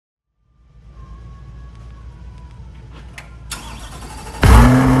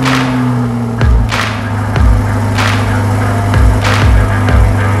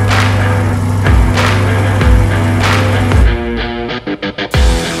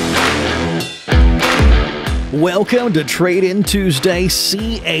Welcome to Trade-In Tuesday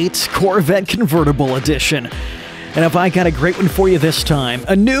C8 Corvette Convertible Edition. And have I got a great one for you this time.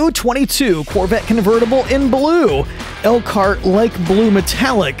 A new 22 Corvette Convertible in blue. Elkhart Lake Blue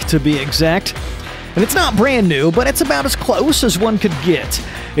Metallic, to be exact. And it's not brand new, but it's about as close as one could get.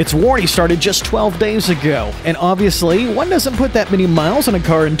 Its warranty started just 12 days ago. And obviously, one doesn't put that many miles on a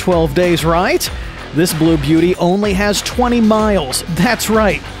car in 12 days, right? This blue beauty only has 20 miles. That's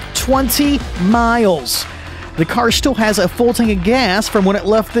right, 20 miles. The car still has a full tank of gas from when it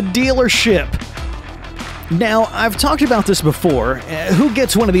left the dealership. Now, I've talked about this before. Who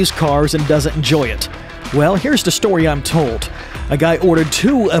gets one of these cars and doesn't enjoy it? Well, here's the story I'm told. A guy ordered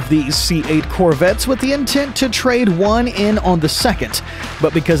 2 of these C8 Corvettes with the intent to trade one in on the second.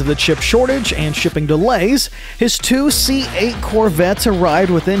 But because of the chip shortage and shipping delays, his 2 C8 Corvettes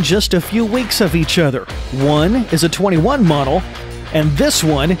arrived within just a few weeks of each other. One is a 21 model, and this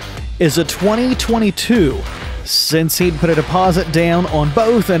one is a 2022. Since he'd put a deposit down on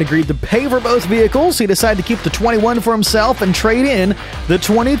both and agreed to pay for both vehicles, he decided to keep the 21 for himself and trade in the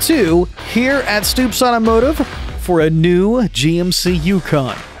 22 here at Stoops Automotive for a new GMC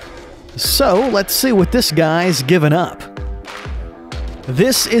Yukon. So let's see what this guy's given up.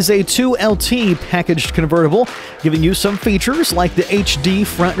 This is a 2LT packaged convertible, giving you some features like the HD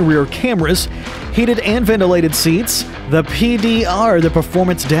front and rear cameras, heated and ventilated seats, the PDR, the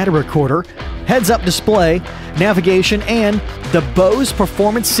performance data recorder, heads-up display, navigation, and the Bose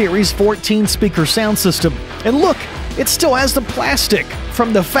Performance Series 14 speaker sound system. And look, it still has the plastic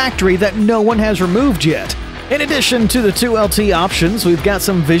from the factory that no one has removed yet. In addition to the 2LT options, we've got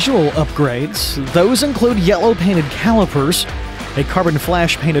some visual upgrades. Those include yellow painted calipers, a carbon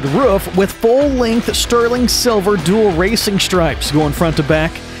flash painted roof with full-length sterling silver dual racing stripes going front to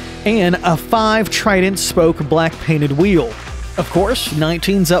back, and a 5 Trident spoke black painted wheel. Of course,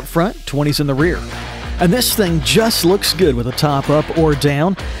 19's up front, 20's in the rear. And this thing just looks good with a top up or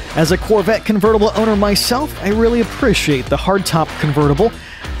down. As a Corvette convertible owner myself, I really appreciate the hardtop convertible.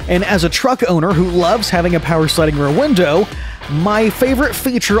 And as a truck owner who loves having a power sliding rear window, my favorite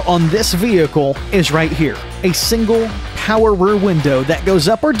feature on this vehicle is right here. A single power rear window that goes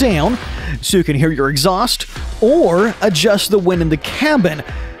up or down so you can hear your exhaust or adjust the wind in the cabin.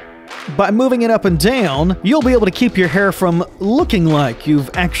 By moving it up and down, you'll be able to keep your hair from looking like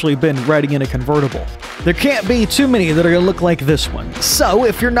you've actually been riding in a convertible. There can't be too many that are going to look like this one. So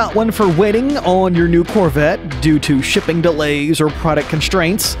if you're not one for waiting on your new Corvette due to shipping delays or product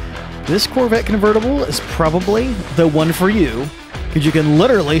constraints, this Corvette convertible is probably the one for you, because you can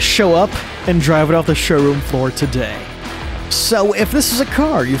literally show up and drive it off the showroom floor today. So if this is a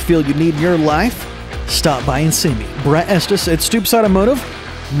car you feel you need in your life, stop by and see me, Brett Estes at Stoops Automotive.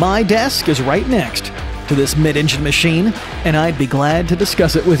 My desk is right next to this mid-engine machine, and I'd be glad to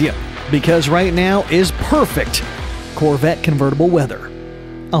discuss it with you, because right now is perfect Corvette convertible weather.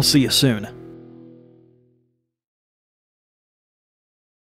 I'll see you soon.